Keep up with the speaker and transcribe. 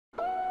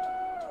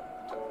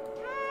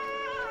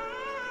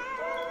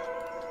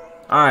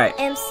Alright.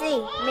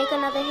 MC, make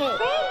another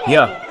hit.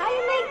 Yeah. How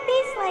you make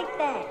beats like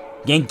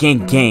that? Gang,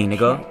 gang, gang,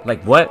 nigga.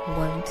 Like what?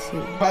 1, 2.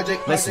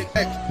 Listen,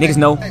 niggas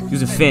know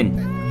using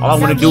Finn. All I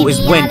wanna do is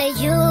win.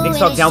 Niggas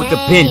talk down with the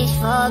pin.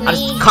 I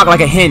just cock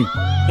like a hen.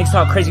 Niggas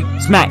talk crazy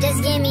smack.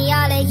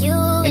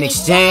 In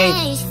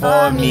exchange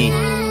for me.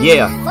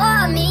 Yeah.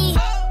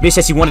 Bitch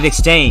said she wanted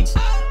exchange.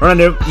 Run on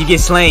there, you get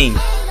slain.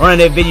 Run on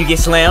that video, you get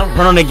slammed.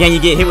 Run on the gang, you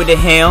get hit with the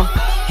ham.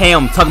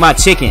 Ham, talking about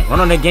chicken. Run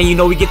on the gang, you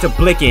know we get to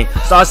blicking.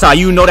 Star,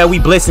 you know that we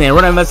blissing.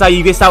 Run on the side,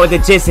 you get started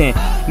with the jissin'.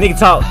 Nigga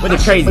talk with the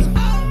crazy.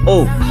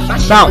 Oh,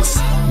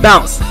 bounce,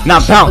 bounce,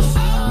 not bounce.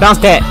 Bounce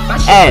that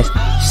ass,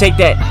 shake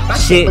that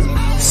shit,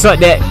 suck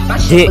that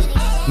dick.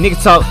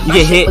 Nigga talk, you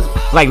get hit.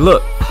 Like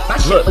look,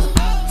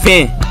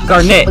 Finn,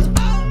 Garnett.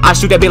 I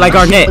shoot that bitch like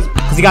Garnett,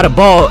 cause he got a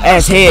bald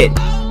ass head.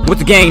 With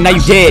the gang, now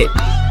you dead.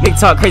 Nigga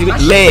talk crazy with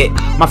the lead.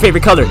 My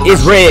favorite color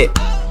is red.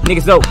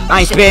 Niggas though,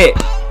 I ain't sped.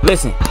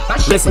 Listen,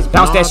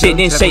 bounce that shit,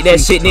 then shake that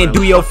shit, then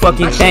do your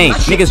fucking thing.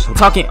 Niggas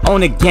talking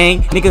on the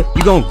gang, nigga,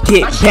 you gon'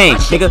 get banged.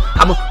 Nigga,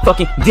 I'ma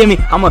fucking dimmy,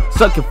 I'ma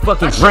suck your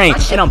fucking brain.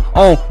 And I'm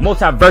on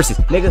multiverses,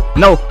 nigga,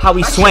 know how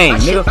we swing.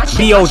 Nigga,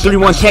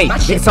 BO31K,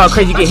 niggas talk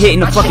crazy, get hit in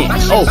the fucking,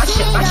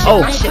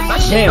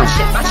 damn.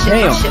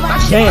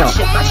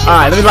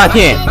 Alright, let me lock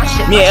in.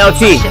 Me and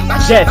LT,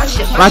 Jeff,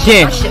 lock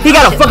in. He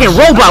got a fucking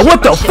robot,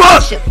 what the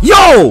fuck?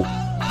 Yo,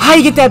 how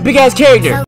you get that big ass character?